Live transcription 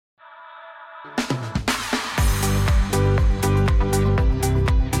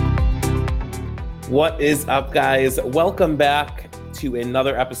What is up, guys? Welcome back to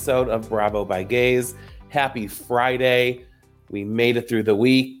another episode of Bravo by Gays. Happy Friday. We made it through the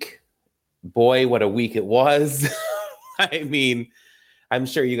week. Boy, what a week it was. I mean, I'm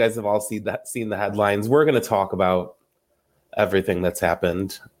sure you guys have all seen the headlines. We're going to talk about everything that's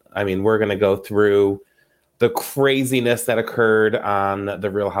happened. I mean, we're going to go through the craziness that occurred on the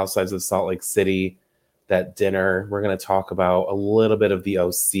Real Housewives of Salt Lake City, that dinner. We're going to talk about a little bit of the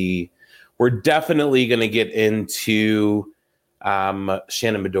OC. We're definitely going to get into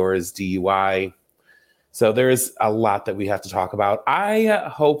Shannon Bedora's DUI. So there's a lot that we have to talk about. I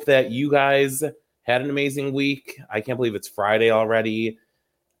hope that you guys had an amazing week. I can't believe it's Friday already.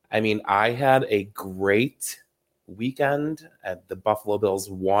 I mean, I had a great weekend at the Buffalo Bills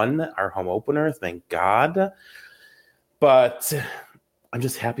won our home opener. Thank God. But I'm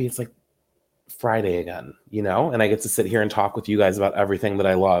just happy it's like Friday again, you know, and I get to sit here and talk with you guys about everything that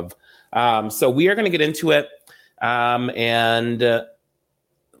I love. So we are going to get into it, and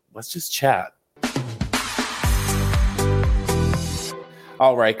let's just chat.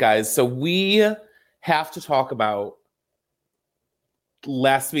 All right, guys. So we have to talk about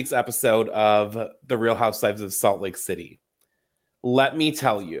last week's episode of The Real Housewives of Salt Lake City. Let me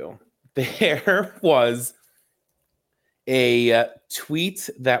tell you, there was a tweet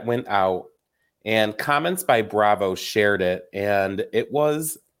that went out, and comments by Bravo shared it, and it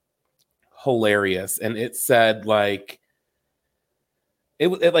was hilarious. And it said, like,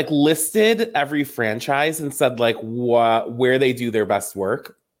 it like listed every franchise and said like where they do their best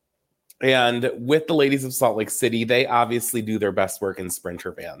work. And with the ladies of Salt Lake City, they obviously do their best work in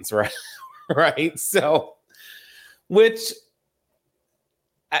Sprinter vans, right? Right. So, which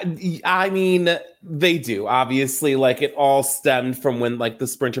I mean, they do obviously, like, it all stemmed from when like the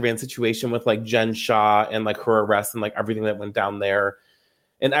Sprinter van situation with like Jen Shaw and like her arrest and like everything that went down there.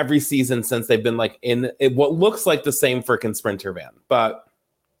 And every season since, they've been like in it, what looks like the same freaking Sprinter van. But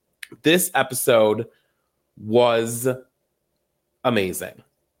this episode was amazing.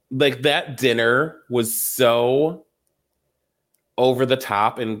 Like, that dinner was so over the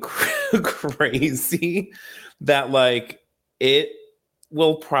top and crazy that like it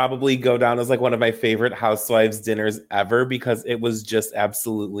will probably go down as like one of my favorite Housewives dinners ever, because it was just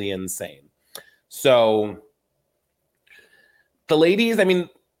absolutely insane. So the ladies, I mean,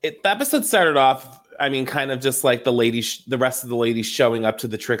 the episode started off, I mean, kind of just like the rest of the ladies showing up to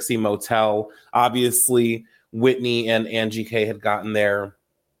the Trixie Motel. Obviously, Whitney and Angie K had gotten there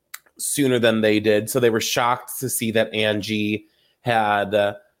sooner than they did. So they were shocked to see that Angie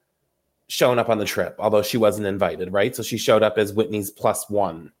had shown up on the trip, although she wasn't invited, right? So she showed up as Whitney's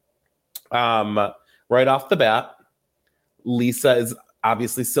 +1. Right off the bat, Lisa is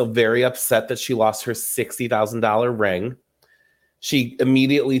obviously still very upset that she lost her $60,000 ring. She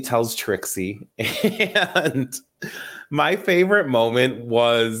immediately tells Trixie. And my favorite moment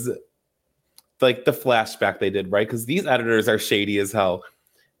was like the flashback they did, right? Because these editors are shady as hell.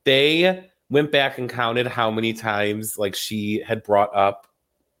 They went back and counted how many times like she had brought up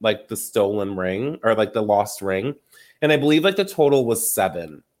like the stolen ring or like the lost ring. And I believe like the total was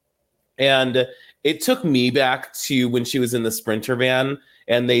 7. And it took me back to when she was in the Sprinter van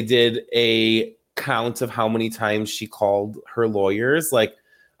and they did a count of how many times she called her lawyers, like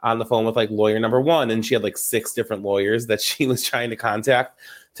on the phone with like lawyer number 1, and she had like 6 different lawyers that she was trying to contact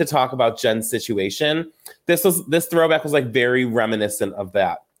to talk about Jen's situation. This throwback was like very reminiscent of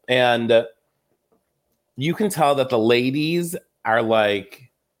that. And you can tell that the ladies are like,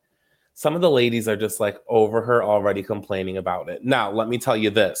 some of the ladies are just like over her already, complaining about it. Now, let me tell you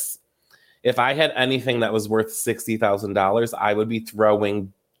this. If I had anything that was worth $60,000, I would be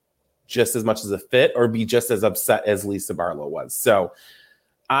throwing just as much as a fit or be just as upset as Lisa Barlow was. So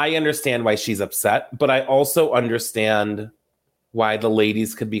I understand why she's upset, but I also understand why the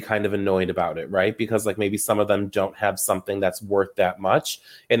ladies could be kind of annoyed about it, right? Because like maybe some of them don't have something that's worth that much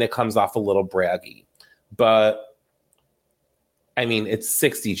and it comes off a little braggy. But I mean, it's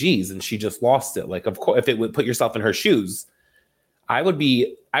 60 G's and she just lost it. Like, of course, if it would put yourself in her shoes, I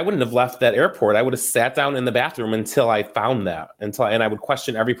wouldn't have left that airport. I would have sat down in the bathroom until I found that, and I would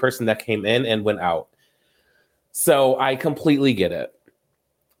question every person that came in and went out. So I completely get it.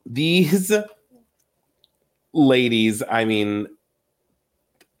 These ladies, I mean,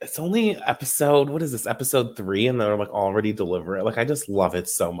 it's only episode 3, and they're like already delivering. Like, I just love it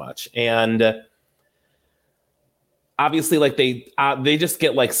so much. And obviously, like they just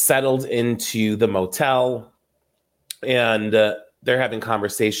get like settled into the motel, and they're having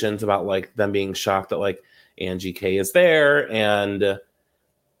conversations about like them being shocked that like Angie K is there, and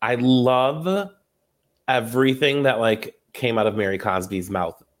I love everything that like came out of Mary Cosby's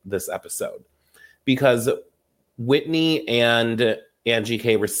mouth this episode, because Whitney and Angie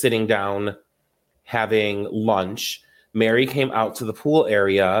K were sitting down having lunch. Mary came out to the pool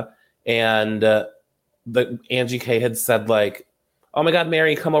area, and the Angie K had said like, "Oh my God,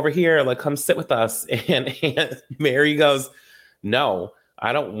 Mary, come over here, like come sit with us." And Mary goes, "No,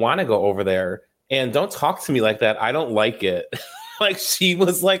 I don't want to go over there, and don't talk to me like that. I don't like it." Like she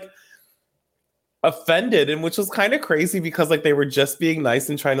was like offended, and which was kind of crazy because like they were just being nice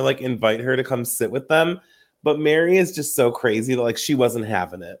and trying to like invite her to come sit with them. But Mary is just so crazy that like she wasn't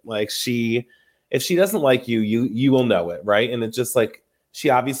having it. Like if she doesn't like you, you will know it, right? And it's just like she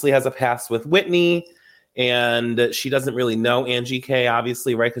obviously has a past with Whitney, and she doesn't really know Angie K,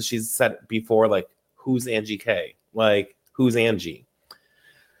 obviously, right? Because she's said before, like, who's Angie K? Like, who's Angie?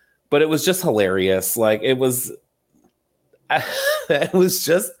 But it was just hilarious. Like, it was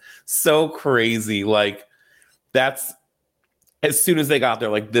just so crazy. Like, that's as soon as they got there,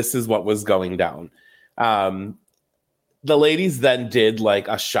 like, this is what was going down. The ladies then did like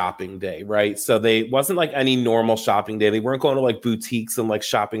a shopping day, right? So they wasn't like any normal shopping day. They weren't going to like boutiques and like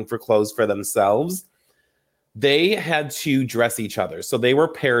shopping for clothes for themselves. They had to dress each other. So they were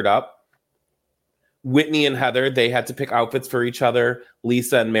paired up. Whitney and Heather, they had to pick outfits for each other.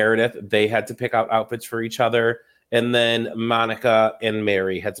 Lisa and Meredith, they had to pick out outfits for each other. And then Monica and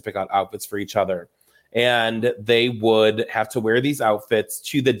Mary had to pick out outfits for each other. And they would have to wear these outfits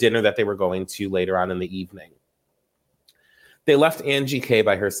to the dinner that they were going to later on in the evening. They left Angie K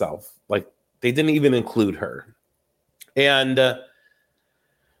by herself. Like, they didn't even include her. And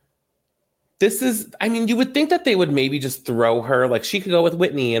this is, I mean, you would think that they would maybe just throw her, like she could go with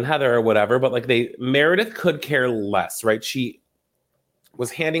Whitney and Heather or whatever, but like Meredith could care less, right? She was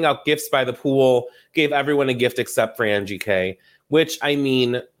handing out gifts by the pool, gave everyone a gift except for Angie K, which, I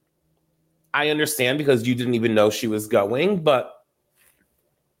mean, I understand because you didn't even know she was going, but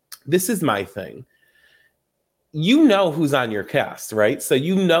this is my thing. You know who's on your cast, right? So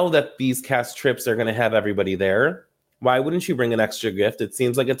you know that these cast trips are going to have everybody there. Why wouldn't you bring an extra gift? It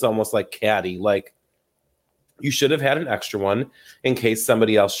seems like it's almost like catty. Like, you should have had an extra one in case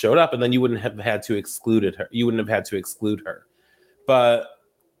somebody else showed up, and then you wouldn't have had to exclude her. You wouldn't have had to exclude her. But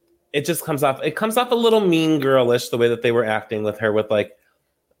it just comes off a little mean girlish the way that they were acting with her with like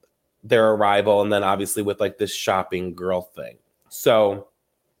their arrival, and then obviously with like this shopping girl thing. So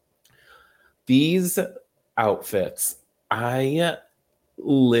these outfits, I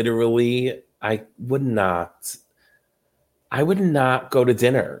would not go to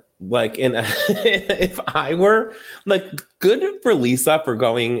dinner. Like, if I were like, good for Lisa for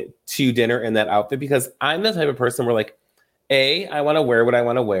going to dinner in that outfit, because I'm the type of person where like, A, I want to wear what I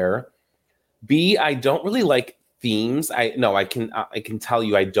want to wear. B, I don't really like themes. I can tell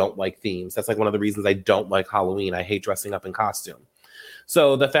you I don't like themes. That's like one of the reasons I don't like Halloween. I hate dressing up in costume.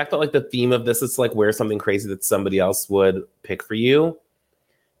 So the fact that like the theme of this is to like wear something crazy that somebody else would pick for you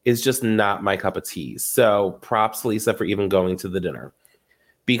is just not my cup of tea. So props to Lisa for even going to the dinner,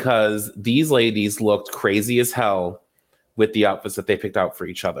 because these ladies looked crazy as hell with the outfits that they picked out for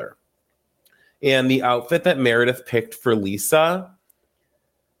each other. And the outfit that Meredith picked for Lisa,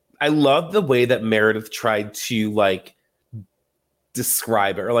 I love the way that Meredith tried to like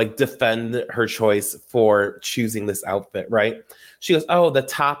describe it or like defend her choice for choosing this outfit, right? She goes, "Oh, the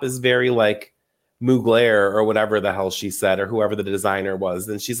top is very like Mugler," or whatever the hell she said, or whoever the designer was.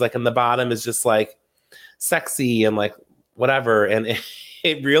 And she's like, and the bottom is just like sexy and like whatever. And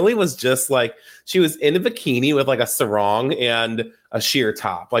it really was just like she was in a bikini with like a sarong and a sheer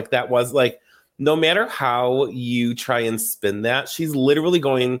top. Like, that was like, no matter how you try and spin that, she's literally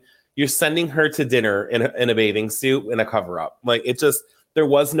going, you're sending her to dinner in a bathing suit and a cover up. Like, it just, there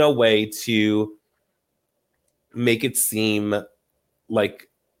was no way to make it seem like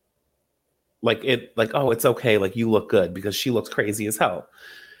it, like, oh, it's okay. Like, you look good, because she looks crazy as hell.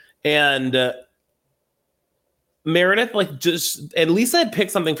 And Meredith, like, just, and Lisa had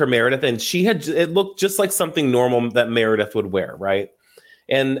picked something for Meredith, and it looked just like something normal that Meredith would wear, right?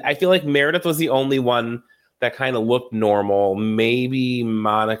 And I feel like Meredith was the only one that kind of looked normal. Maybe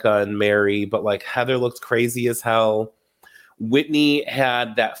Monica and Mary, but like Heather looked crazy as hell. Whitney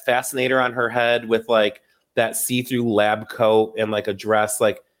had that fascinator on her head with like that see-through lab coat and like a dress.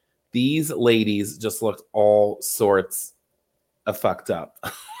 Like, these ladies just looked all sorts of fucked up.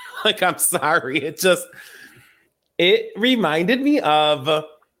 Like, I'm sorry. It reminded me of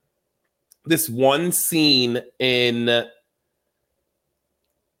this one scene in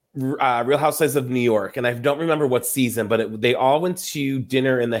Real Housewives of New York, and I don't remember what season, but they all went to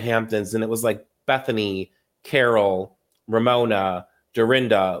dinner in the Hamptons, and it was like Bethany, Carol, Ramona,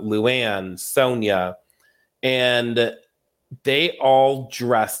 Dorinda, Luann, Sonia, and they all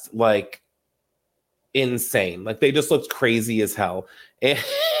dressed like insane. Like they just looked crazy as hell.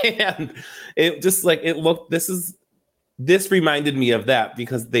 And it just like it looked this reminded me of that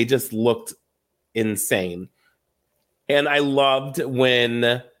because they just looked insane. And I loved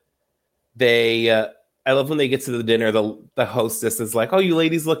when they get to the dinner, the hostess is like, "Oh, you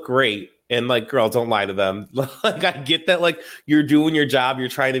ladies look great." And like, girl, don't lie to them. Like, I get that, like, you're doing your job, you're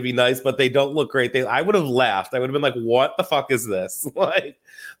trying to be nice, but they don't look great. I would have laughed. I would have been like, what the fuck is this? Like,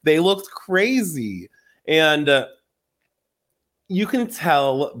 they looked crazy. And you can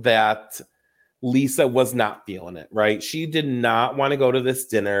tell that Lisa was not feeling it, right? She did not want to go to this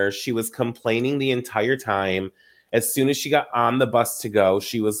dinner. She was complaining the entire time. As soon as she got on the bus to go,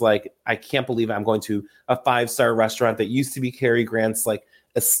 she was like, I can't believe I'm going to a 5-star restaurant that used to be Cary Grant's like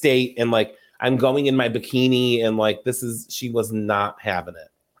estate, and like I'm going in my bikini, and like she was not having it.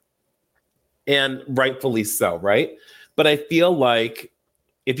 And rightfully so, right? But I feel like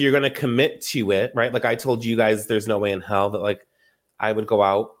if you're going to commit to it, right? Like I told you guys, there's no way in hell that like I would go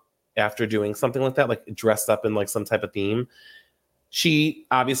out after doing something like that, like dressed up in like some type of theme. She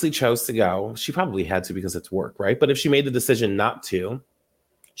obviously chose to go. She probably had to because it's work, right? But if she made the decision not to,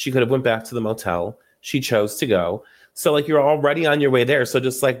 she could have went back to the motel. She chose to go. So like you're already on your way there. So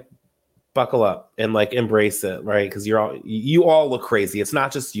just like buckle up and like embrace it, right? Because you all look crazy. It's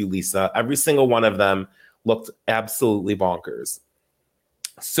not just you, Lisa. Every single one of them looked absolutely bonkers.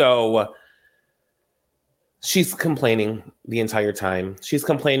 So she's complaining the entire time. She's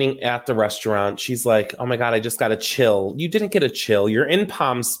complaining at the restaurant. She's like, oh my God, I just got a chill. You didn't get a chill. You're in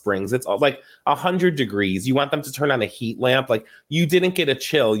Palm Springs. It's like 100 degrees. You want them to turn on a heat lamp. Like you didn't get a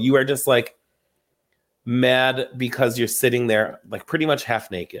chill. You are just like mad because you're sitting there like pretty much half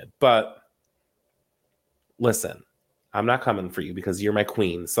naked. But listen, I'm not coming for you because you're my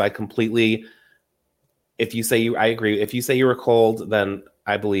queen. So I completely, I agree. If you say you were cold, then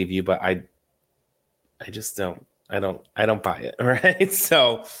I believe you, but I just don't buy it. Right.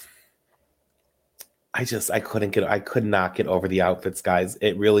 So I could not get over the outfits, guys.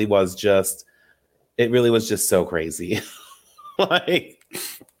 It really was just so crazy. Like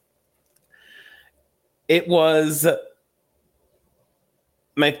it was,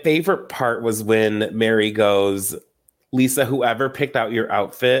 my favorite part was when Mary goes, Lisa, whoever picked out your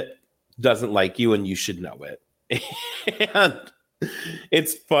outfit doesn't like you and you should know it. And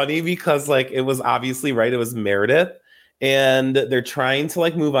it's funny because like it was obviously right. It was Meredith, and they're trying to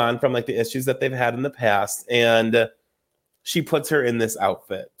like move on from like the issues that they've had in the past. And she puts her in this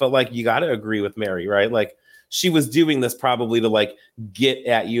outfit, but like you got to agree with Mary, right? Like she was doing this probably to like get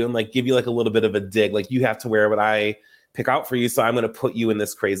at you and like give you like a little bit of a dig. Like you have to wear what I pick out for you, so I'm going to put you in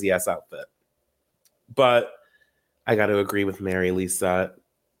this crazy ass outfit. But I got to agree with Mary, Lisa.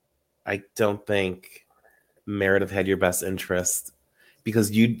 I don't think Meredith had your best interest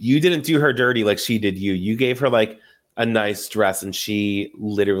because you didn't do her dirty like she did you. You gave her like a nice dress and she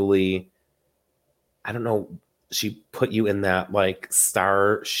literally, I don't know, she put you in that like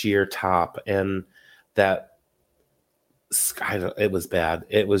star sheer top and that, it was bad.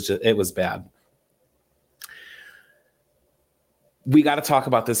 It was bad. We got to talk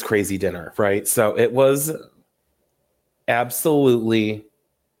about this crazy dinner, right? So it was absolutely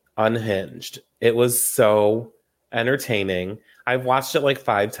unhinged. It was so entertaining. I've watched it like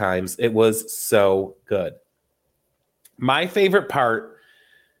 5 times. It was so good. My favorite part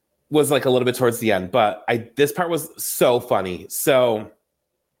was like a little bit towards the end, but this part was so funny. So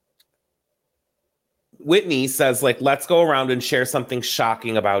Whitney says like, let's go around and share something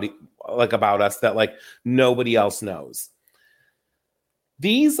shocking about us that like nobody else knows.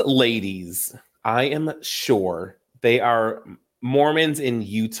 These ladies, I am sure they are Mormons in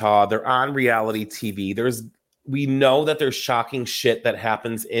Utah. They're on reality TV. We know that there's shocking shit that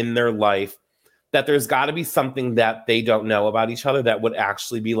happens in their life, that there's got to be something that they don't know about each other that would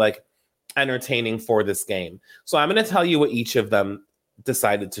actually be like entertaining for this game. So I'm going to tell you what each of them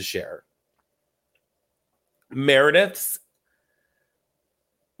decided to share. Meredith's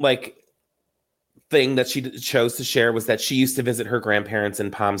like thing that she chose to share was that she used to visit her grandparents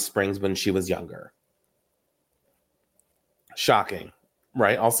in Palm Springs when she was younger. Shocking,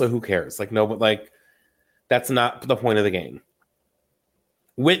 right? Also, who cares? Like, no, but like, that's not the point of the game.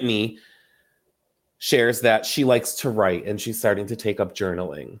 Whitney shares that she likes to write and she's starting to take up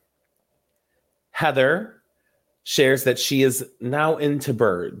journaling. Heather shares that she is now into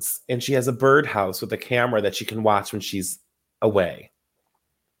birds and she has a birdhouse with a camera that she can watch when she's away.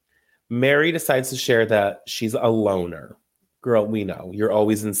 Mary decides to share that she's a loner. Girl, we know. You're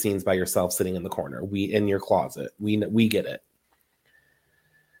always in scenes by yourself sitting in the corner. In your closet. We get it.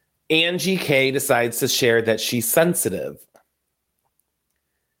 Angie K decides to share that she's sensitive.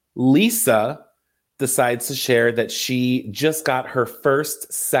 Lisa decides to share that she just got her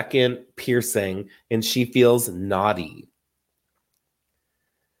second piercing and she feels naughty.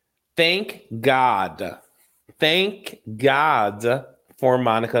 Thank God. Thank God for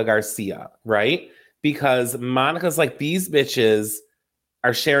Monica Garcia, right? Because Monica's like, these bitches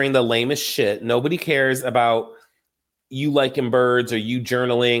are sharing the lamest shit. Nobody cares about you liking birds or you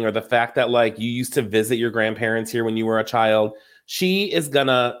journaling or the fact that like you used to visit your grandparents here when you were a child. She is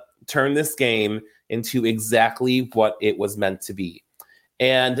gonna turn this game into exactly what it was meant to be.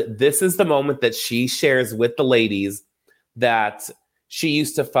 And this is the moment that she shares with the ladies that she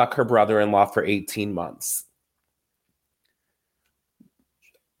used to fuck her brother-in-law for 18 months.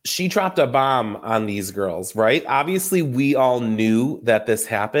 She dropped a bomb on these girls, right? Obviously, we all knew that this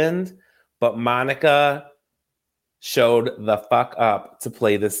happened, but Monica showed the fuck up to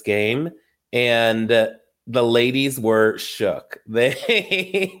play this game, and the ladies were shook.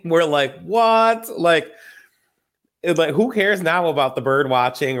 They were like, what? Like, it's like, who cares now about the bird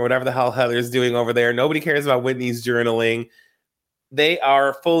watching or whatever the hell Heather's doing over there? Nobody cares about Whitney's journaling. They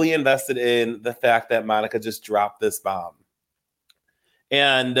are fully invested in the fact that Monica just dropped this bomb.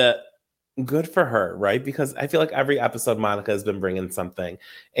 And good for her, right? Because I feel like every episode Monica has been bringing something.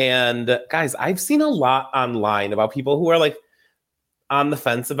 And guys, I've seen a lot online about people who are like on the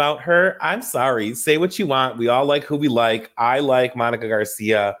fence about her. I'm sorry. Say what you want. We all like who we like. I like Monica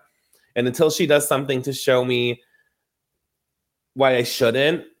Garcia. And until she does something to show me why I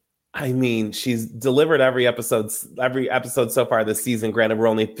shouldn't, I mean, she's delivered every episode so far this season. Granted, we're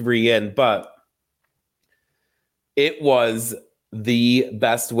only 3 in, but it was the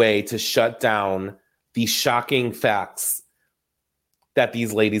best way to shut down the shocking facts that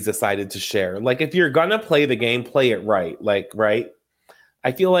these ladies decided to share. Like, if you're gonna play the game, play it right. Like, right?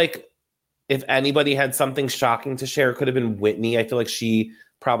 I feel like if anybody had something shocking to share, it could have been Whitney. I feel like she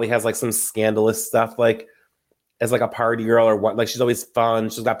probably has like some scandalous stuff, like as like a party girl or what. Like, she's always fun.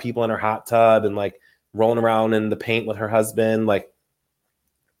 She's got people in her hot tub and like rolling around in the paint with her husband. Like,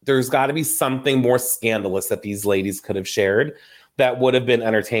 there's got to be something more scandalous that these ladies could have shared that would have been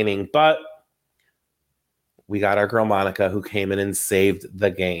entertaining. But we got our girl Monica, who came in and saved the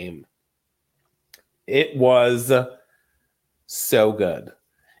game. It was so good.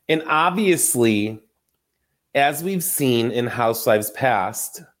 And obviously, as we've seen in Housewives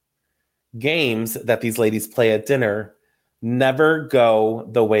past, games that these ladies play at dinner never go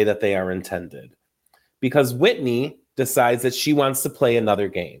the way that they are intended. Because Whitney decides that she wants to play another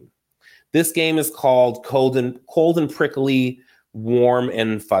game. This game is called Cold and Prickly, Warm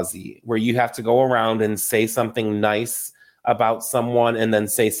and Fuzzy, where you have to go around and say something nice about someone and then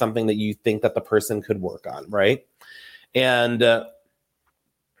say something that you think that the person could work on, right? And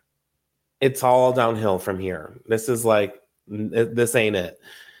it's all downhill from here. This is like, this ain't it.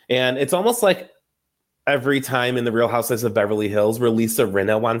 And it's almost like every time in the Real Housewives of Beverly Hills where Lisa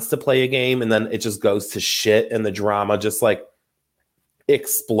Rinna wants to play a game and then it just goes to shit and the drama just like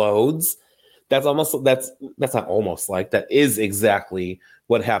explodes. That is exactly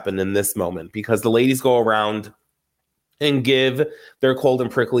what happened in this moment, because the ladies go around and give their cold and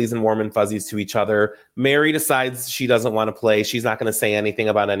pricklies and warm and fuzzies to each other. Mary decides she doesn't want to play. She's not going to say anything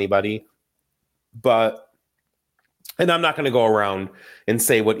about anybody. And I'm not going to go around and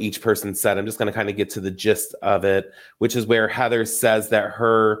say what each person said. I'm just going to kind of get to the gist of it, which is where Heather says that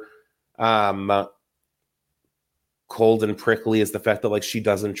her cold and prickly is the fact that like she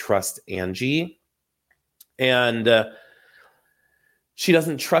doesn't trust Angie. And she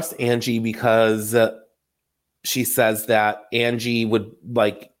doesn't trust Angie because she says that Angie would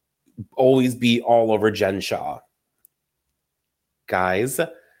like always be all over Jen Shah. Guys,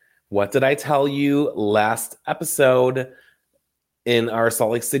 what did I tell you last episode in our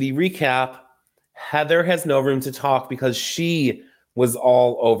Salt Lake City recap? Heather has no room to talk because she was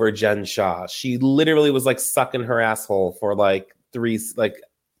all over Jen Shah. She literally was like sucking her asshole for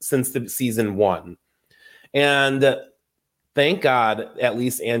since the season 1. And thank God at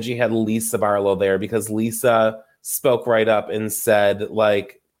least Angie had Lisa Barlow there, because Lisa spoke right up and said,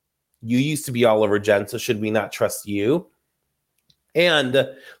 like, you used to be all over Jen, so should we not trust you? And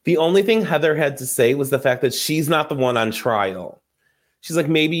the only thing Heather had to say was the fact that she's not the one on trial. She's like,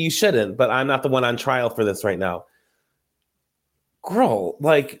 maybe you shouldn't, but I'm not the one on trial for this right now. Girl,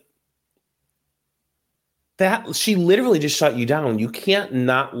 like, that, she literally just shut you down. You can't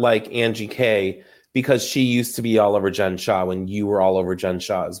not like Angie K because she used to be all over Jen Shah when you were all over Jen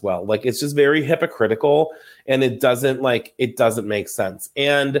Shah as well. Like, it's just very hypocritical, and it doesn't make sense.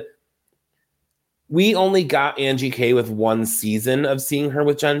 And we only got Angie K with one season of seeing her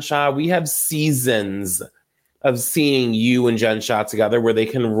with Jen Shah. We have seasons of seeing you and Jen Shah together where they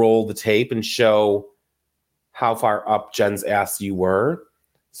can roll the tape and show how far up Jen's ass you were.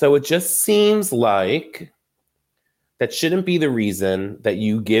 So it just seems like that shouldn't be the reason that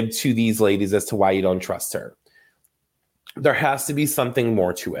you give to these ladies as to why you don't trust her. There has to be something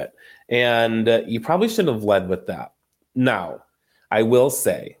more to it. And you probably should have led with that. Now, I will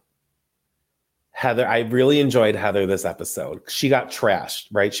say, Heather, I really enjoyed Heather this episode. She got trashed,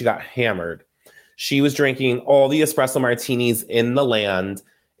 right? She got hammered. She was drinking all the espresso martinis in the land,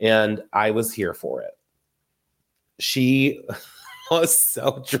 and I was here for it. She was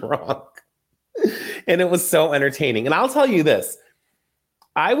so drunk, and it was so entertaining. And I'll tell you this,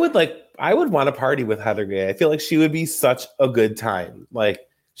 I would want to party with Heather Gay. I feel like she would be such a good time. Like,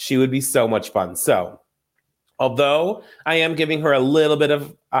 she would be so much fun. So, although I am giving her a little bit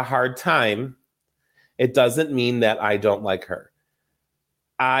of a hard time, it doesn't mean that I don't like her.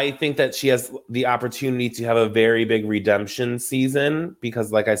 I think that she has the opportunity to have a very big redemption season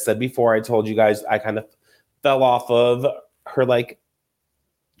because, like I said before, I told you guys I kind of fell off of her like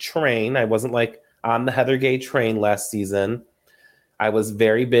train. I wasn't like on the Heather Gay train last season. I was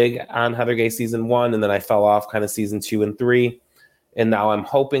very big on Heather Gay season 1, and then I fell off kind of season 2 and 3. And now I'm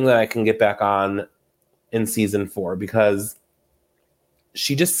hoping that I can get back on in season 4 because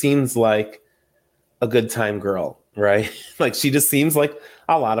she just seems like a good time girl, right? Like, she just seems like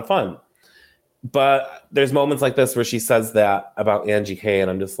a lot of fun. But there's moments like this where she says that about Angie K, and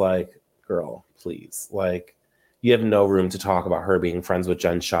I'm just like, girl, please. Like, you have no room to talk about her being friends with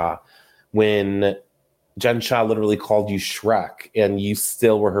Jen Shah when Jen Shah literally called you Shrek and you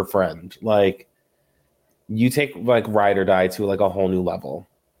still were her friend. Like, you take like Ride or Die to like a whole new level.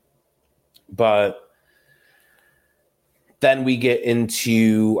 But then we get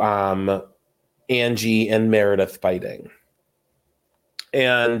into Angie and Meredith fighting.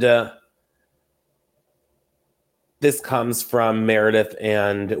 And this comes from Meredith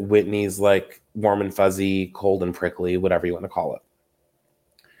and Whitney's like warm and fuzzy, cold and prickly, whatever you want to call it.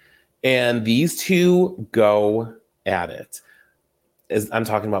 And these two go at it. I'm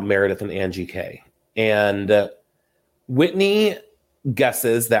talking about Meredith and Angie K. And Whitney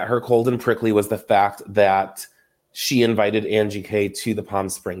guesses that her cold and prickly was the fact that she invited Angie K to the Palm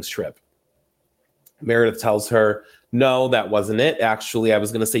Springs trip. Meredith tells her, no, that wasn't it. Actually, I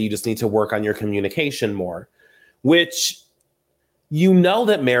was going to say you just need to work on your communication more, which you know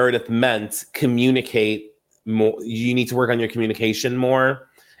that Meredith meant communicate more. You need to work on your communication more,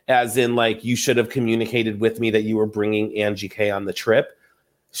 as in like you should have communicated with me that you were bringing Angie K on the trip.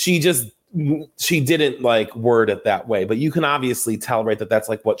 She didn't like word it that way, but you can obviously tell, right, that that's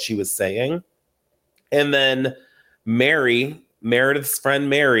like what she was saying. And then Meredith's friend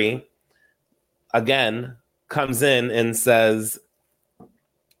Mary, again, comes in and says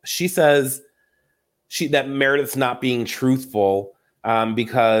that Meredith's not being truthful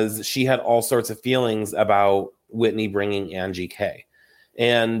because she had all sorts of feelings about Whitney bringing Angie K.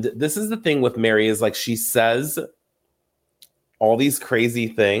 And this is the thing with Mary is like she says all these crazy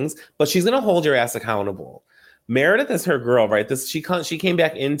things, but she's going to hold your ass accountable. Meredith is her girl, right? She came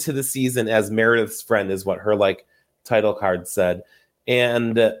back into the season as Meredith's friend is what her like title card said.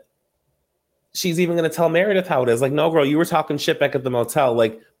 And she's even going to tell Meredith how it is. Like, no, girl, you were talking shit back at the motel.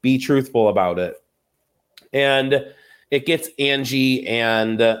 Like, be truthful about it. And it gets Angie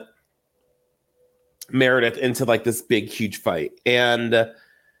and Meredith into like this big, huge fight. And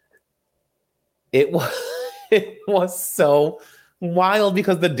it was so wild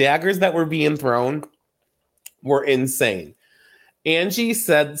because the daggers that were being thrown were insane. Angie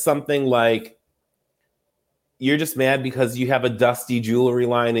said something like, you're just mad because you have a dusty jewelry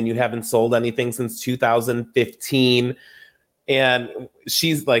line and you haven't sold anything since 2015. And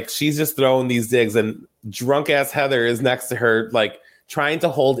she's just throwing these digs, and drunk ass Heather is next to her, like trying to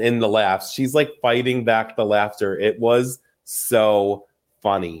hold in the laughs. She's like fighting back the laughter. It was so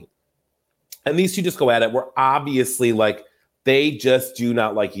funny. And these two just go at it. We're obviously like, they just do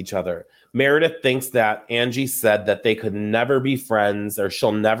not like each other. Meredith thinks that Angie said that they could never be friends, or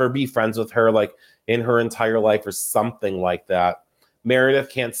she'll never be friends with her like in her entire life or something like that. Meredith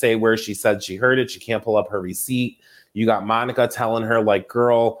can't say where she said she heard it. She can't pull up her receipt. You got Monica telling her like,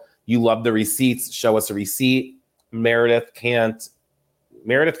 girl, you love the receipts. Show us a receipt. Meredith can't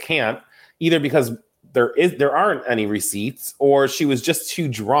either because there aren't any receipts, or she was just too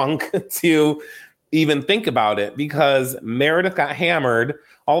drunk to even think about it because Meredith got hammered.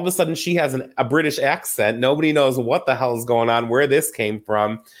 All of a sudden, she has a British accent. Nobody knows what the hell is going on, where this came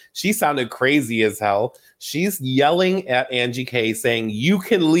from. She sounded crazy as hell. She's yelling at Angie K saying, "You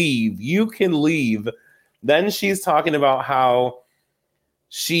can leave. You can leave." Then she's talking about how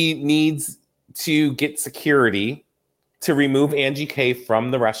she needs to get security to remove Angie K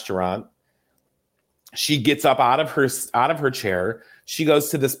from the restaurant. She gets up out of her chair. She goes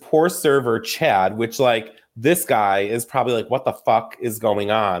to this poor server, Chad, which like this guy is probably like, what the fuck is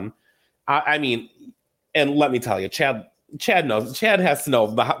going on? I mean, and let me tell you, Chad knows. Chad has to know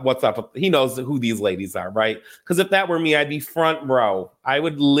what's up. He knows who these ladies are, right? Because if that were me, I'd be front row. I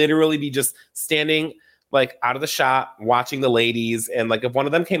would literally be just standing like out of the shot, watching the ladies. And like if one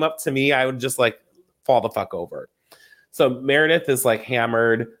of them came up to me, I would just like fall the fuck over. So Meredith is like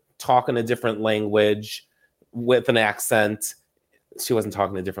hammered, talking a different language with an accent. She wasn't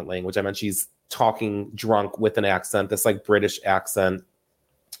talking a different language. I meant she's talking drunk with an accent, this like British accent,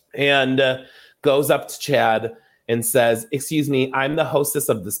 and goes up to Chad and says, "Excuse me, I'm the hostess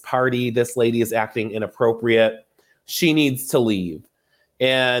of this party. This lady is acting inappropriate. She needs to leave."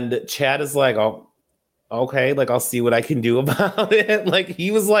 And Chad is like, "Oh, okay, like I'll see what I can do about it." Like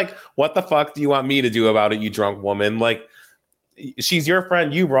he was like, "What the fuck do you want me to do about it, you drunk woman? Like she's your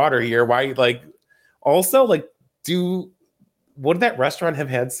friend. You brought her here. Why?" Like also like would that restaurant have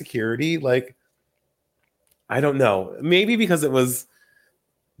had security? Like, I don't know. Maybe because it was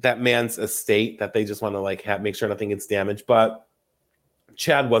that man's estate that they just want to like make sure nothing gets damaged. But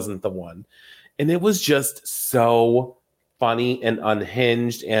Chad wasn't the one. And it was just so funny and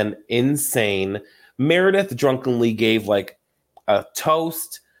unhinged and insane. Meredith drunkenly gave like a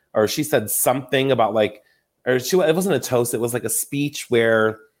toast, or she said something about like, it wasn't a toast. It was like a speech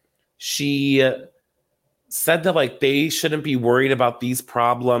where she said that like they shouldn't be worried about these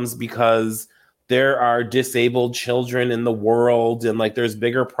problems because there are disabled children in the world and like there's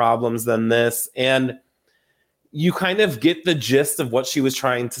bigger problems than this. And you kind of get the gist of what she was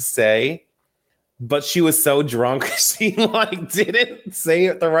trying to say, but she was so drunk she like didn't say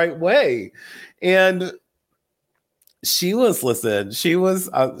it the right way. And she was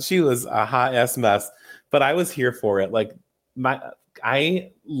a hot ass mess, but I was here for it. Like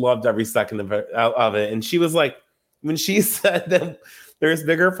I loved every second of it. And she was like, when she said that there's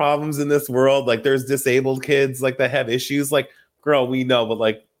bigger problems in this world, like there's disabled kids like that have issues, like, girl, we know, but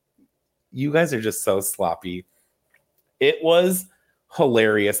like you guys are just so sloppy. It was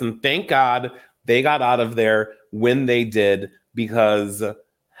hilarious. And thank God they got out of there when they did, because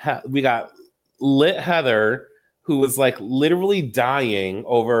we got lit Heather, who was like literally dying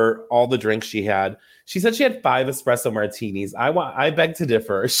over all the drinks she had. She said she had 5 espresso martinis. I beg to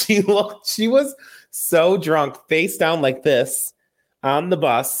differ. She was so drunk, face down like this on the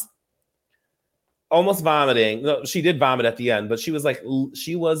bus, almost vomiting. No, she did vomit at the end, but she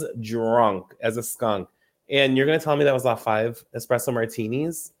was drunk as a skunk. And you're gonna tell me that was off 5 espresso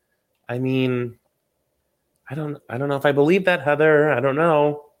martinis? I mean, I don't know if I believe that, Heather. I don't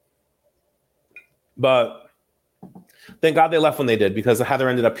know. But thank God they left when they did, because Heather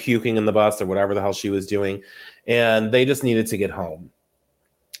ended up puking in the bus or whatever the hell she was doing. And they just needed to get home.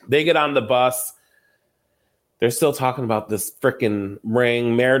 They get on the bus. They're still talking about this freaking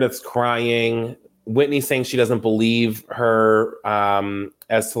ring. Meredith's crying. Whitney's saying she doesn't believe her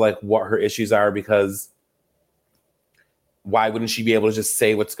as to like what her issues are, because why wouldn't she be able to just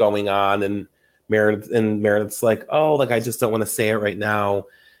say what's going on? And Meredith's like, oh, like I just don't want to say it right now.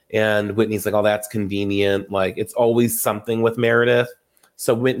 And Whitney's like, oh, that's convenient. Like it's always something with Meredith.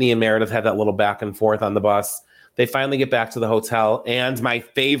 So Whitney and Meredith had that little back and forth on the bus. They finally get back to the hotel. And my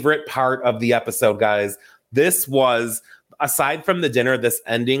favorite part of the episode, guys, this was, aside from the dinner, this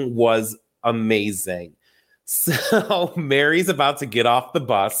ending was amazing. So Mary's about to get off the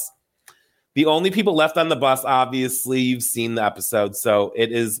bus. The only people left on the bus, obviously, you've seen the episode. So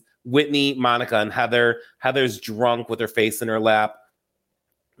it is Whitney, Monica, and Heather. Heather's drunk with her face in her lap.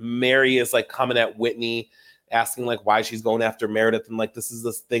 Mary is like coming at Whitney, asking like why she's going after Meredith. And like, this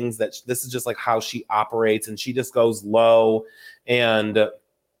is just like how she operates. And she just goes low. And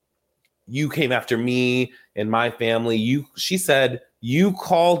you came after me and my family. She said, you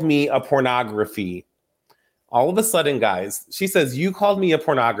called me a pornography. All of a sudden, guys, she says, you called me a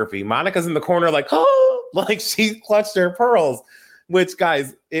pornography. Monica's in the corner like, oh, like she clutched her pearls, which,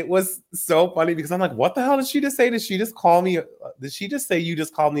 guys, it was so funny because I'm like, what the hell did she just say? Did she just say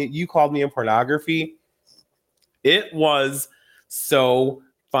you called me a pornography? It was so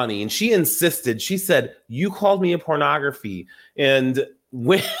funny. And she insisted, she said, you called me a pornography. And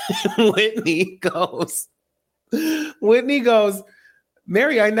Whitney goes,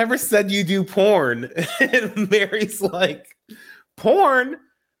 Mary, I never said you do porn. And Mary's like, porn?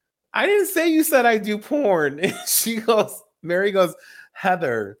 I didn't say you said I do porn. And Mary goes,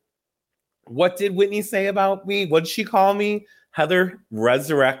 Heather, what did Whitney say about me? What'd she call me? Heather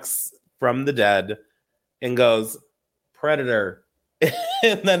resurrects from the dead and goes, predator.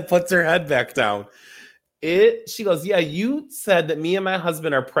 And then puts her head back down. She goes, yeah, you said that me and my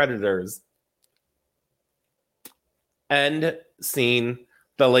husband are predators. End scene.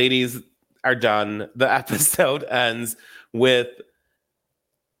 The ladies are done. The episode ends with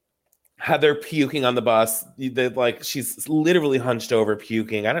Heather puking on the bus. She's literally hunched over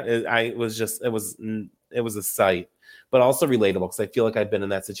puking. It was a sight, but also relatable because I feel like I've been in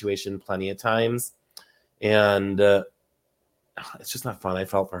that situation plenty of times. And it's just not fun. I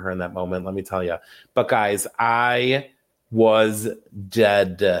felt for her in that moment, let me tell you. But guys, I was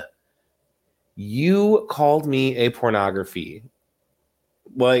dead. You called me a pornography.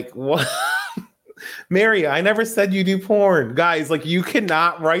 Like, what? Mary, I never said you do porn. Guys, like, you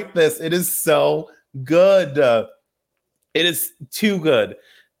cannot write this. It is so good. It is too good.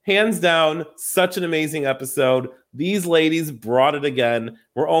 Hands down, such an amazing episode. These ladies brought it again.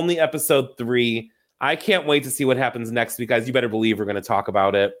 We're only episode 3. I can't wait to see what happens next week, guys. You better believe we're going to talk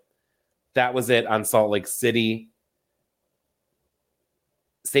about it. That was it on Salt Lake City.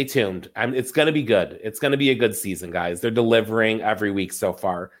 Stay tuned. It's going to be good. It's going to be a good season, guys. They're delivering every week so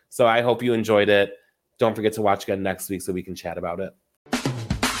far. So I hope you enjoyed it. Don't forget to watch again next week so we can chat about it.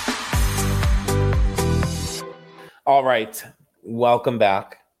 All right. Welcome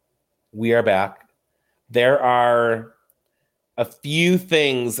back. We are back. There are a few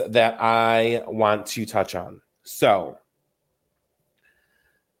things that I want to touch on. So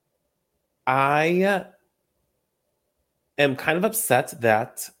I am kind of upset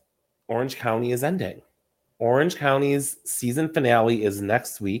that Orange County is ending. Orange County's season finale is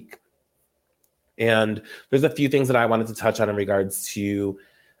next week. And there's a few things that I wanted to touch on in regards to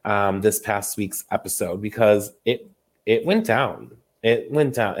this past week's episode because it went down. It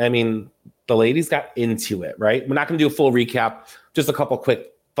went down. I mean, the ladies got into it, right? We're not going to do a full recap. Just a couple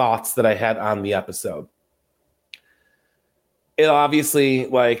quick thoughts that I had on the episode. It obviously,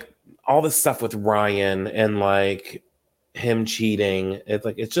 like, all this stuff with Ryan and, like, him cheating,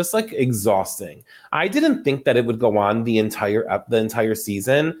 it's just like exhausting. I didn't think that it would go on the entire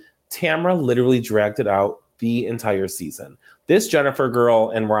season. Tamra literally dragged it out the entire season. This Jennifer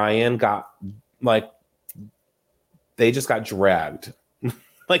girl and Ryan they just got dragged.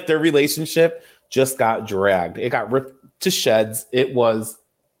 Like, their relationship just got dragged. It got ripped to shreds. It was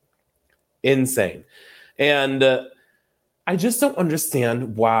insane. And I just don't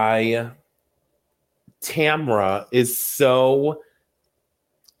understand why Tamra is so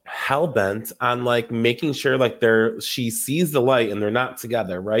hell-bent on, like, making sure, like, she sees the light and they're not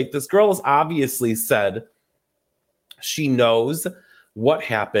together, right? This girl has obviously said she knows what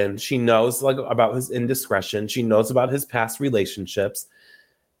happened. She knows, like, about his indiscretion. She knows about his past relationships.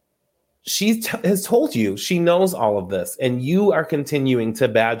 She has told you she knows all of this, and you are continuing to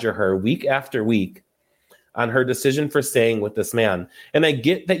badger her week after week on her decision for staying with this man. And I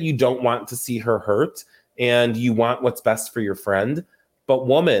get that you don't want to see her hurt and you want what's best for your friend, but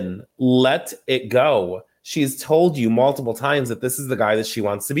woman, let it go. She's told you multiple times that this is the guy that she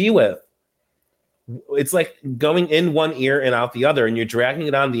wants to be with. It's like going in one ear and out the other, and you're dragging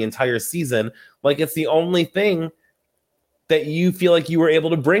it on the entire season like it's the only thing that you feel like you were able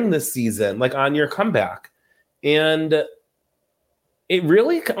to bring this season, like on your comeback. And it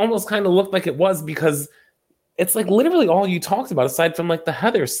really almost kind of looked like it was, because it's like literally all you talked about aside from, like, the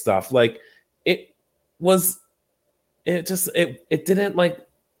Heather stuff. Like, it didn't, like,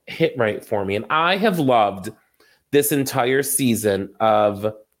 hit right for me. And I have loved this entire season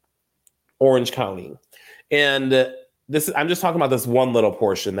of Orange County. And I'm just talking about this one little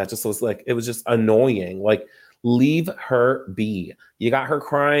portion that just was like, it was just annoying. Like, leave her be. You got her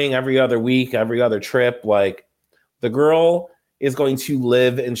crying every other week, every other trip. Like, the girl is going to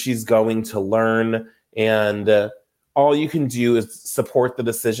live and she's going to learn. And all you can do is support the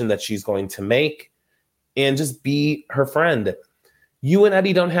decision that she's going to make and just be her friend. You and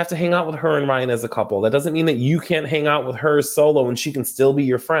Eddie don't have to hang out with her and Ryan as a couple. That doesn't mean that you can't hang out with her solo and she can still be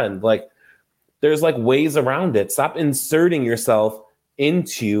your friend. Like, there's, like, ways around it. Stop inserting yourself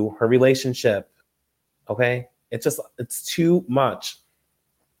into her relationship. Okay? It's too much.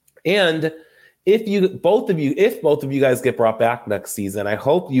 And if both of you guys get brought back next season, I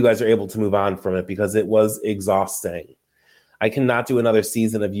hope you guys are able to move on from it, because it was exhausting. I cannot do another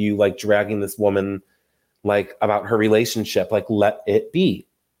season of you, like, dragging this woman, like, about her relationship. Like, let it be.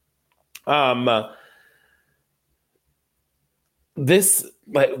 this,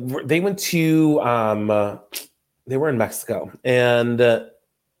 like, they went to they were in Mexico, and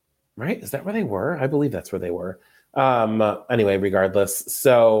right, is that where they were? I believe that's where they were. Anyway, regardless,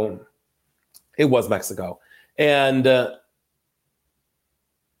 so it was Mexico, and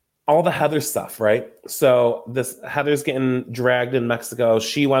all the Heather stuff, right? So this Heather's getting dragged in Mexico.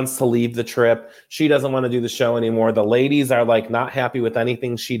 She wants to leave the trip. She doesn't want to do the show anymore. The ladies are like not happy with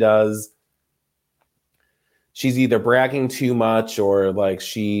anything she does. She's either bragging too much or like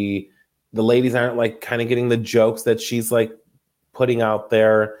the ladies aren't like kind of getting the jokes that she's like putting out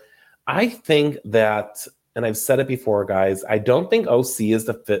there. I think that, and I've said it before, guys, I don't think OC is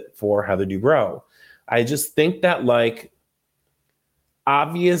the fit for Heather Dubrow. I just think that, like,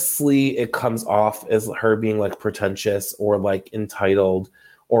 obviously it comes off as her being like pretentious or like entitled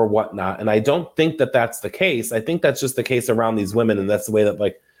or whatnot. And I don't think that that's the case. I think that's just the case around these women. And that's the way that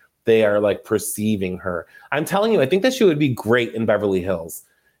like they are like perceiving her. I'm telling you, I think that she would be great in Beverly Hills.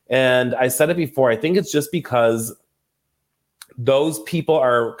 And I said it before, I think it's just because those people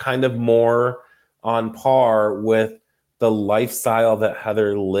are kind of more on par with the lifestyle that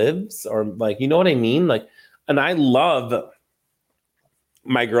Heather lives, or like, you know what I mean? Like, and I love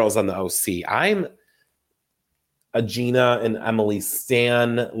my girls on the OC. I'm a Gina and Emily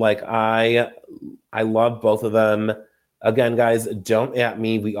stan. Like, I love both of them. Again, guys, don't at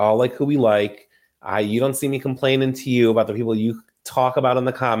me. We all like who we like. You don't see me complaining to you about the people you talk about in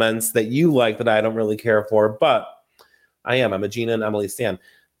the comments that you like that I don't really care for, but I'm a Gina and Emily stan.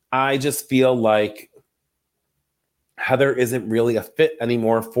 I just feel like Heather isn't really a fit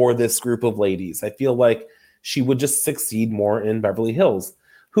anymore for this group of ladies. I feel like she would just succeed more in Beverly Hills.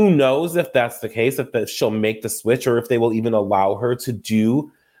 Who knows if that's the case, if she'll make the switch, or if they will even allow her to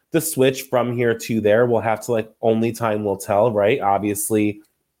do the switch from here to there. We'll have to, like, only time will tell, right? Obviously,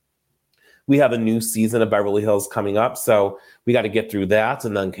 we have a new season of Beverly Hills coming up, so we got to get through that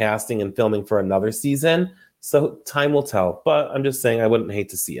and then casting and filming for another season. So time will tell, but I'm just saying I wouldn't hate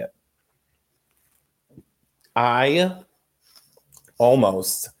to see it. I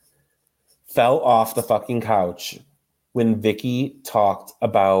almost fell off the fucking couch when Vicky talked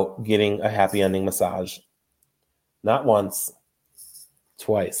about getting a happy ending massage. Not once,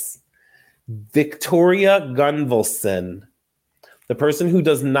 twice. Victoria Gunvalson, the person who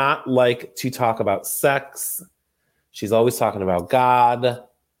does not like to talk about sex. She's always talking about God.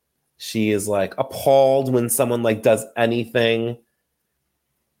 She is like appalled when someone like does anything.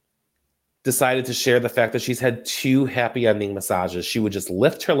 Decided to share the fact that she's had 2 happy ending massages. She would just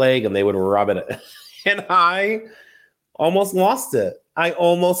lift her leg and they would rub it. And I almost lost it.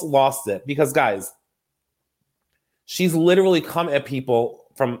 Because, guys, she's literally come at people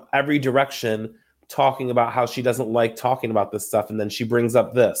from every direction talking about how she doesn't like talking about this stuff. And then she brings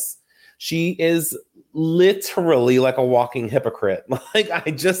up this. She is literally like a walking hypocrite. Like,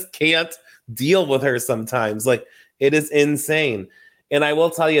 I just can't deal with her sometimes. Like, it is insane. And I will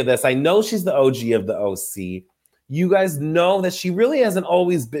tell you this. I know she's the OG of the OC. You guys know that she really hasn't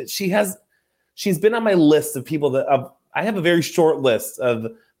always been. She's been on my list of people that I have a very short list of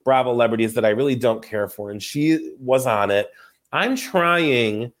Bravo celebrities that I really don't care for. And she was on it. I'm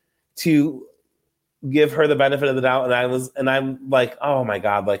trying to give her the benefit of the doubt. And I'm like, oh my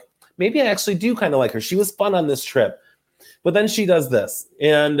God, like maybe I actually do kind of like her. She was fun on this trip. But then she does this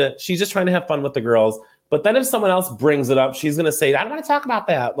and she's just trying to have fun with the girls. But then if someone else brings it up, she's going to say, I don't want to talk about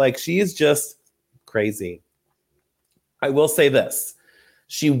that. Like, she is just crazy. I will say this.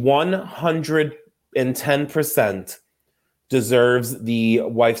 She 110% deserves the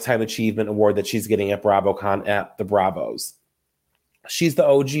Lifetime Achievement Award that she's getting at BravoCon at the Bravos. She's the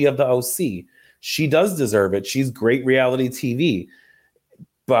OG of the OC. She does deserve it. She's great reality TV.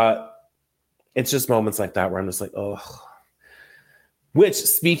 But it's just moments like that where I'm just like, oh. Which,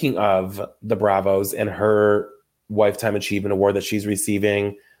 speaking of the Bravos and her Lifetime Achievement Award that she's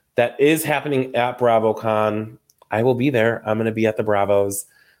receiving, that is happening at BravoCon. I will be there. I'm going to be at the Bravos.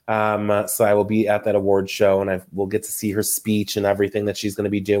 So I will be at that award show, and I will get to see her speech and everything that she's going to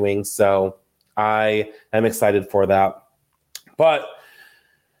be doing. So I am excited for that. But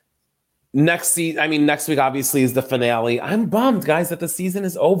next week, obviously, is the finale. I'm bummed, guys, that the season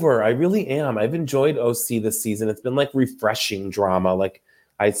is over. I really am. I've enjoyed OC this season. It's been like refreshing drama. Like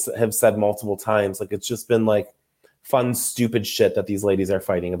I have said multiple times, like it's just been like fun, stupid shit that these ladies are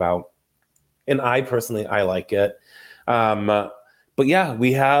fighting about. And I personally like it. But yeah,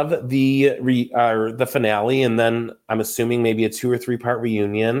 we have the finale, and then I'm assuming maybe a 2 or 3 part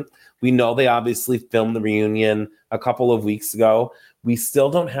reunion. We know they obviously filmed the reunion a couple of weeks ago. We still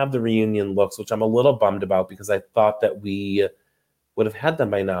don't have the reunion looks, which I'm a little bummed about because I thought that we would have had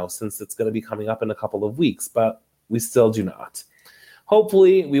them by now since it's going to be coming up in a couple of weeks, but we still do not.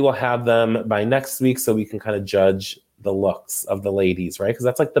 hopefully we will have them by next week so we can kind of judge the looks of the ladies, right? Because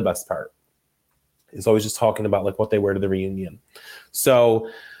that's like the best part. Is always just talking about like what they wear to the reunion. So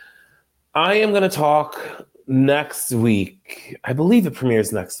I am going to talk next week. I believe it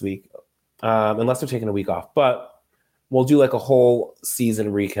premieres next week, unless they're taking a week off. But we'll do like a whole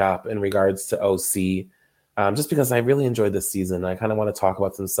season recap in regards to OC, just because I really enjoyed this season. I kind of want to talk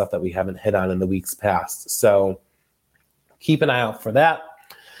about some stuff that we haven't hit on in the weeks past. So keep an eye out for that.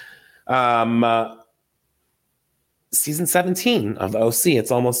 Season 17 of OC,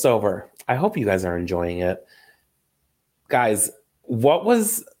 it's almost over. I hope you guys are enjoying it. Guys,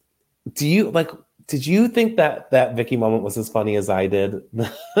 did you think that Vicky moment was as funny as I did?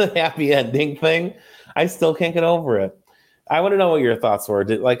 The happy ending thing? I still can't get over it. I want to know what your thoughts were.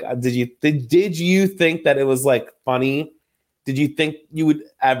 Did you think that it was like funny? Did you think you would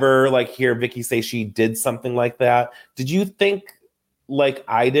ever like hear Vicky say she did something like that? Did you think like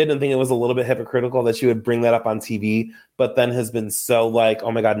I did and think it was a little bit hypocritical that she would bring that up on TV, but then has been so like,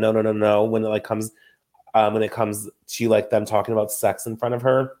 oh my God, no, when it comes to like them talking about sex in front of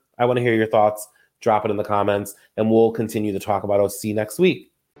her? I want to hear your thoughts. Drop it in the comments, and we'll continue to talk about OC next week.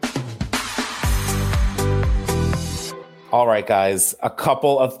 All right, guys, a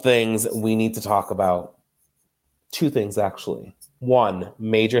couple of things we need to talk about. Two things, actually. One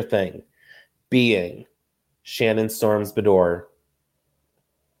major thing being Shannon Storms Bedore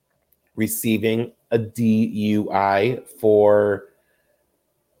receiving a DUI for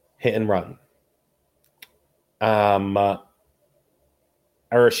hit and run.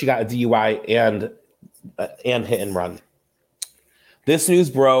 Or she got a DUI and hit and run. This news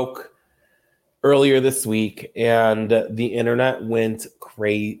broke earlier this week, and the internet went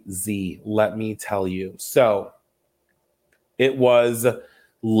crazy, let me tell you. So it was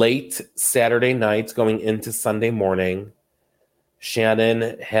late Saturday night going into Sunday morning.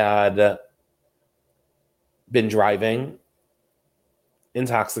 Shannon had been driving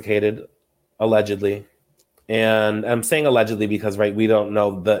intoxicated, allegedly. And I'm saying allegedly because, right, we don't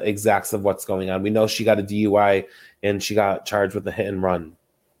know the exacts of what's going on. We know she got a DUI and she got charged with a hit and run.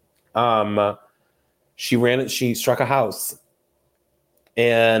 She struck a house.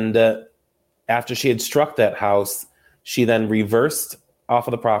 And after she had struck that house, she then reversed off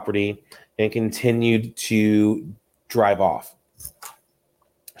of the property and continued to drive off.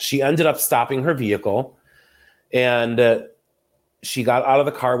 She ended up stopping her vehicle, and she got out of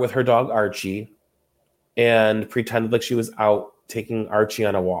the car with her dog Archie and pretended like she was out taking Archie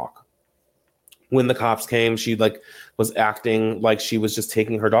on a walk. When the cops came, she was acting like she was just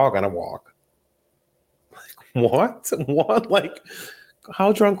taking her dog on a walk. What? Like,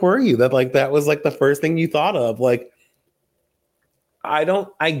 how drunk were you that that was the first thing you thought of?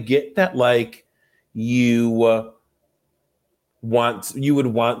 I get that you would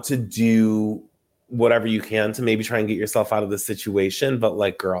want to do whatever you can to maybe try and get yourself out of the situation,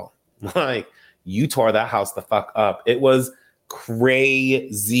 but girl, you tore that house the fuck up. It was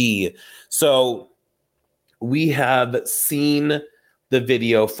crazy. So we have seen the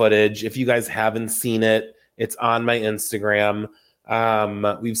video footage. If you guys haven't seen it, it's on my Instagram.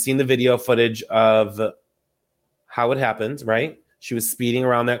 We've seen the video footage of how it happened, right? She was speeding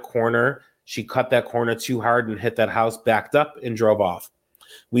around that corner. She cut that corner too hard and hit that house, backed up, and drove off.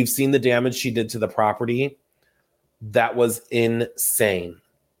 We've seen the damage she did to the property. That was insane.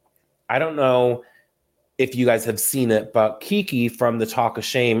 I don't know if you guys have seen it, but Kiki from the Talk of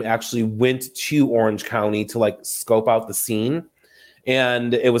Shame actually went to Orange County to scope out the scene.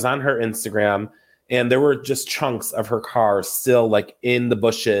 And it was on her Instagram. And there were just chunks of her car still in the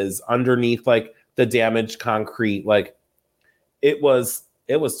bushes underneath the damaged concrete. It was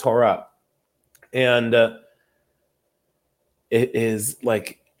tore up. And it is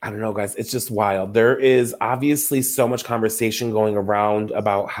I don't know, guys, it's just wild. There is obviously so much conversation going around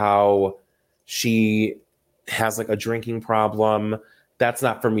about how she has a drinking problem. That's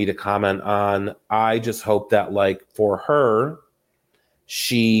not for me to comment on. I just hope that for her,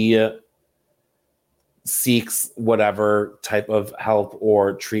 she seeks whatever type of help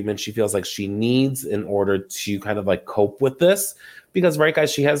or treatment she feels like she needs in order to kind of cope with this. Because, right,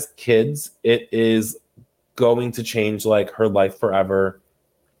 guys, she has kids. It is going to change her life forever.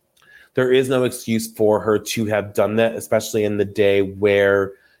 There is no excuse for her to have done that, especially in the day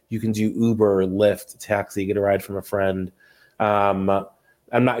where you can do Uber, Lyft, taxi, get a ride from a friend. I'm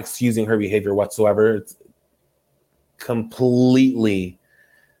not excusing her behavior whatsoever. It's completely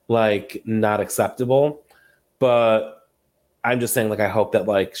not acceptable. But I'm just saying I hope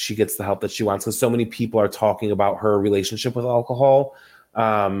that she gets the help that she wants, because so many people are talking about her relationship with alcohol,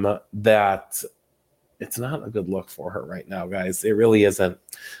 that it's not a good look for her right now, guys. It really isn't.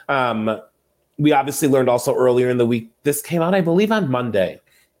 We obviously learned also earlier in the week, this came out, I believe, on Monday.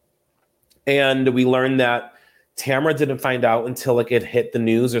 And we learned that Tamara didn't find out until like it hit the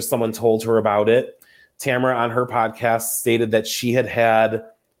news or someone told her about it. Tamara on her podcast stated that she had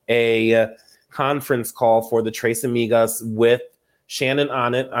a conference call for the Tres Amigas with Shannon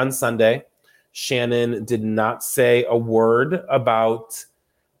on it on Sunday. Shannon did not say a word about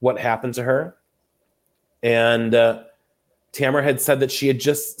what happened to her. And Tamara had said that she had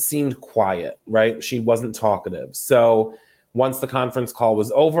just seemed quiet, right? She wasn't talkative. So once the conference call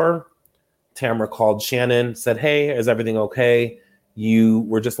was over, Tamara called Shannon, said, hey, is everything okay? You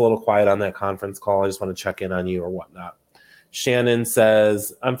were just a little quiet on that conference call. I just want to check in on you or whatnot. Shannon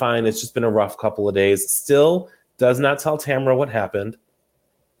says, I'm fine. It's just been a rough couple of days. Still does not tell Tamara what happened.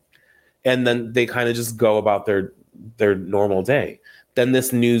 And then they kind of just go about their normal day. Then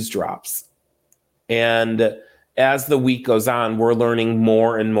this news drops. And as the week goes on, we're learning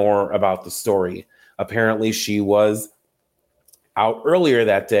more and more about the story. Apparently, she was out earlier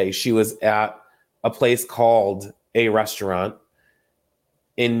that day. She was at a place called a restaurant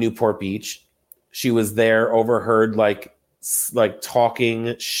in Newport Beach. She was there, overheard like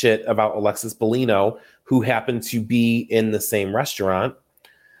talking shit about Alexis Bellino, who happened to be in the same restaurant.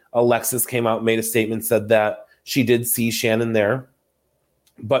 Alexis came out, made a statement, said that she did see Shannon there,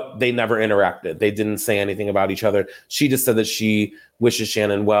 but they never interacted. They didn't say anything about each other. She just said that she wishes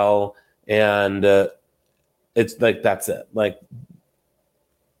Shannon well, and it's like, that's it. Like,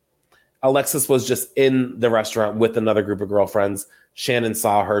 Alexis was just in the restaurant with another group of girlfriends. Shannon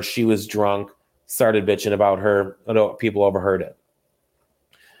saw her. She was drunk, started bitching about her. People overheard it.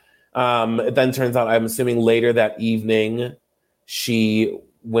 It then turns out, I'm assuming later that evening, she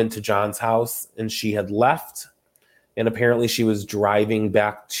went to John's house and she had left. And apparently she was driving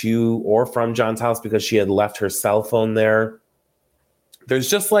back to or from John's house because she had left her cell phone there. There's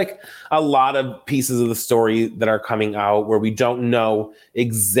just like a lot of pieces of the story that are coming out where we don't know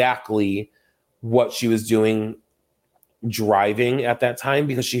exactly what she was doing driving at that time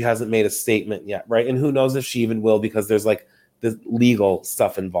because she hasn't made a statement yet, right? And who knows if she even will, because there's like the legal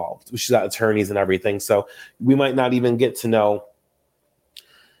stuff involved. She's got attorneys and everything. So we might not even get to know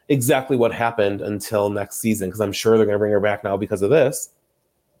exactly what happened until next season, because I'm sure they're going to bring her back now because of this,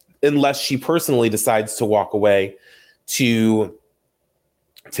 unless she personally decides to walk away to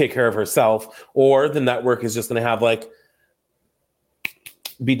take care of herself, or the network is just going to have like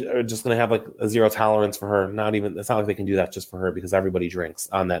a zero tolerance for her. It's not like they can do that just for her because everybody drinks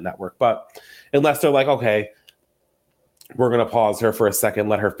on that network. But unless they're like, okay, we're going to pause her for a second,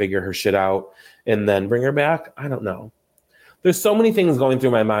 let her figure her shit out, and then bring her back. I don't know. There's so many things going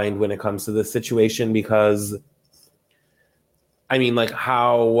through my mind when it comes to this situation, because I mean, like,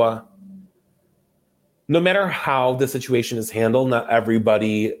 how no matter how the situation is handled, not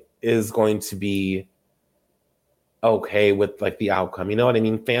everybody is going to be okay with like the outcome. You know what I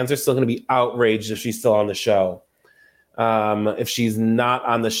mean? Fans are still going to be outraged if she's still on the show. If she's not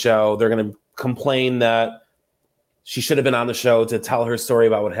on the show, they're going to complain that she should have been on the show to tell her story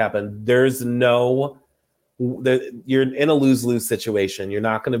about what happened. You're in a lose-lose situation. You're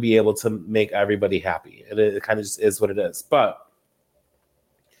not going to be able to make everybody happy. It kind of just is what it is. But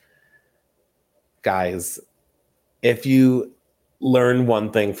guys, if you learn one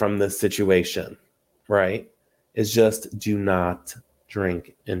thing from this situation, right, is just do not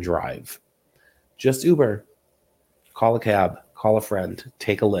drink and drive. Just Uber, call a cab, call a friend,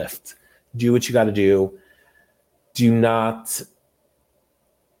 take a Lyft, do what you got to do. Do not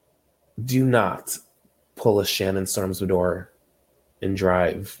pull a Shannon Stormswood and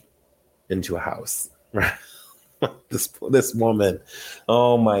drive into a house. This woman,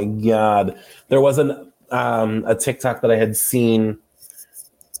 oh my God. There was a TikTok that I had seen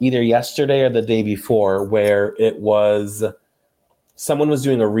either yesterday or the day before where it was someone was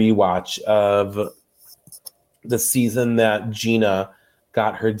doing a rewatch of the season that Gina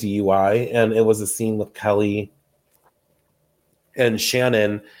got her DUI, and it was a scene with Kelly and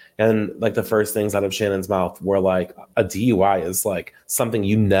Shannon, and like the first things out of Shannon's mouth were like, a DUI is like something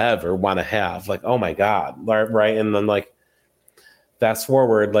you never want to have. Like, oh my God, right? And then like fast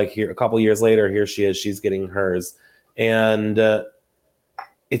forward, like here a couple years later, here she is, she's getting hers, and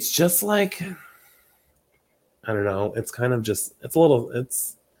it's just like, I don't know. It's kind of just, I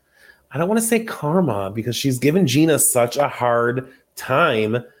don't want to say karma, because she's given Gina such a hard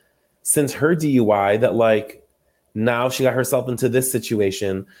time since her DUI that like now she got herself into this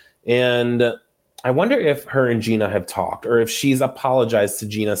situation. And I wonder if her and Gina have talked, or if she's apologized to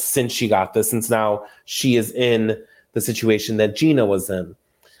Gina since she got this, since now she is in the situation that Gina was in.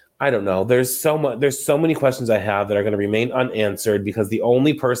 I don't know. There's so many questions I have that are going to remain unanswered because the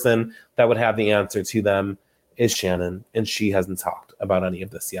only person that would have the answer to them is Shannon, and she hasn't talked about any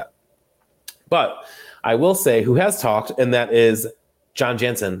of this yet. But I will say who has talked, and that is John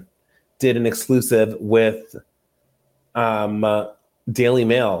Jansen did an exclusive with Daily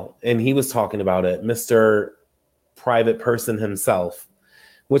Mail, and he was talking about it, Mr. Private Person himself,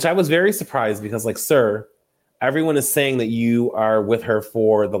 which I was very surprised because, like, sir, everyone is saying that you are with her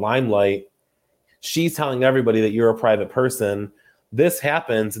for the limelight. She's telling everybody that you're a private person. This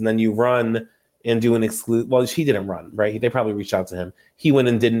happens, and then you run and do an exclusive. Well, he didn't run, right? They probably reached out to him. He went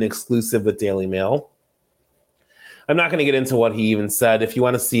and did an exclusive with Daily Mail. I'm not going to get into what he even said. If you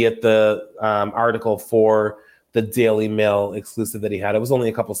want to see it, the article for the Daily Mail exclusive that he had, it was only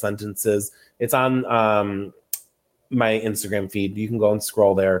a couple sentences. It's on my Instagram feed. You can go and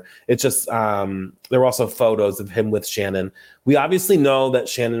scroll there. It's just there were also photos of him with Shannon. We obviously know that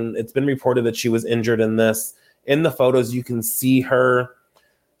Shannon, it's been reported that she was injured in this. In the photos, you can see her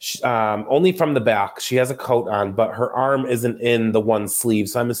only from the back. She has a coat on, but her arm isn't in the one sleeve.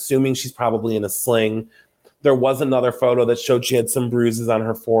 So I'm assuming she's probably in a sling. There was another photo that showed she had some bruises on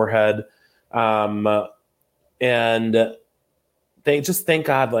her forehead. And they just, thank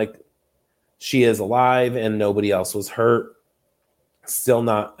God, like, she is alive and nobody else was hurt. Still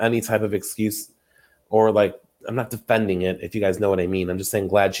not any type of excuse or, like, I'm not defending it, if you guys know what I mean. I'm just saying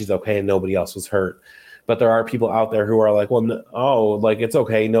glad she's okay and nobody else was hurt. But there are people out there who are like, well, no, oh, like, it's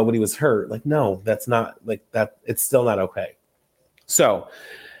okay, nobody was hurt. Like, no, that's not, like, that. It's still not okay. So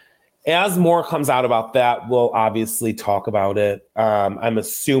as more comes out about that, we'll obviously talk about it. I'm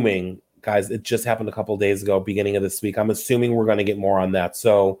assuming, guys, it just happened a couple of days ago, beginning of this week. I'm assuming we're going to get more on that.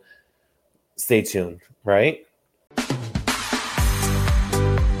 So stay tuned, right?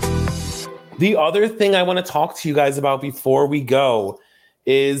 The other thing I want to talk to you guys about before we go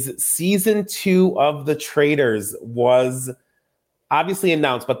is season 2 of The Traitors was obviously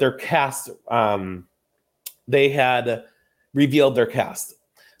announced, but their cast, they had revealed their cast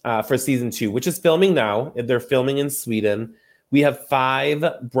for season 2, which is filming now. They're filming in Sweden. We have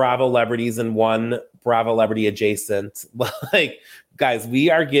 5 Bravo celebrities and 1 Bravo celebrity adjacent. Like, guys, we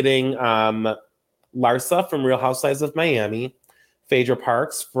are getting Larsa from Real Housewives of Miami, Phaedra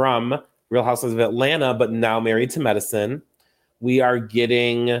Parks from Real Housewives of Atlanta, but now married to Medicine. We are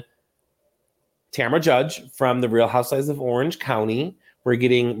getting Tamara Judge from the Real Housewives of Orange County. We're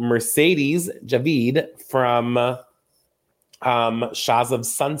getting Mercedes Javid from Shahs of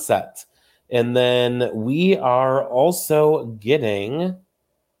Sunset. And then we are also getting,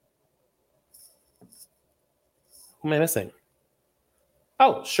 who am I missing?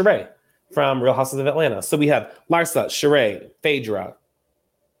 Oh, Sheree from Real Houses of Atlanta. So we have Larsa, Sheree, Phaedra,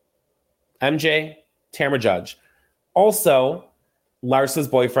 MJ, Tamara Judge. Also, Larsa's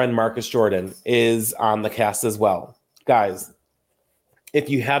boyfriend, Marcus Jordan, is on the cast as well. Guys, if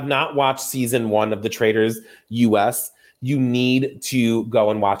you have not watched season 1 of The Traitors US, you need to go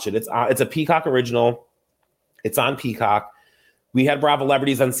and watch it. It's a Peacock original. It's on Peacock. We had Bravo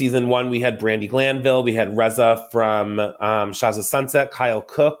celebrities on season 1. We had Brandi Glanville. We had Reza from Shahs of Sunset, Kyle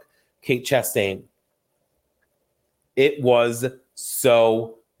Cook, Kate Chastain. It was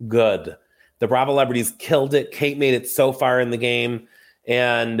so good. The Bravo celebrities killed it. Kate made it so far in the game.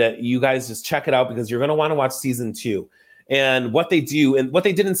 And you guys just check it out because you're going to want to watch season 2. And what they do, and what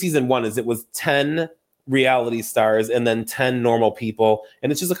they did in season 1 is it was 10 reality stars and then 10 normal people.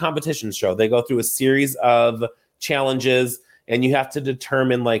 And it's just a competition show. They go through a series of challenges and you have to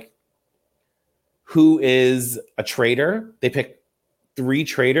determine, like, who is a traitor. They pick 3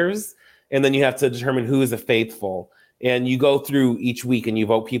 traitors and then you have to determine who is a faithful. And you go through each week and you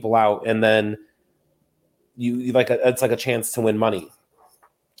vote people out, and then it's like a chance to win money.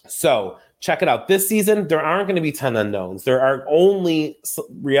 So check it out. This season, there aren't going to be 10 unknowns. There are only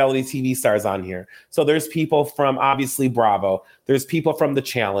reality TV stars on here. So there's people from, obviously, Bravo. There's people from The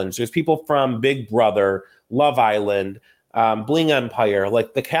Challenge. There's people from Big Brother, Love Island, Bling Empire.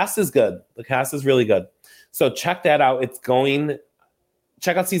 Like, the cast is good. The cast is really good. So check that out.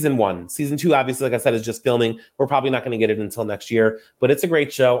 Check out season 1. Season 2, obviously, like I said, is just filming. We're probably not going to get it until next year, but it's a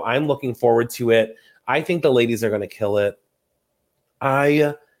great show. I'm looking forward to it. I think the ladies are going to kill it.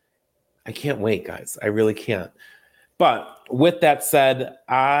 I can't wait, guys. I really can't. But with that said,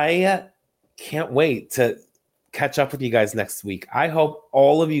 I can't wait to catch up with you guys next week. I hope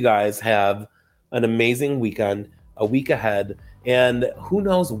all of you guys have an amazing weekend, a week ahead, and who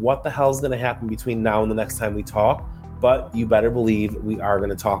knows what the hell is going to happen between now and the next time we talk. But you better believe we are going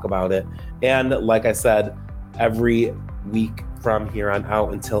to talk about it. And like I said, every week from here on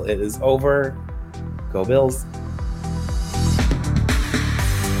out until it is over, go Bills.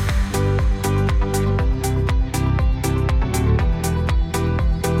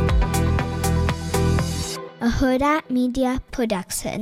 Huda Media Production.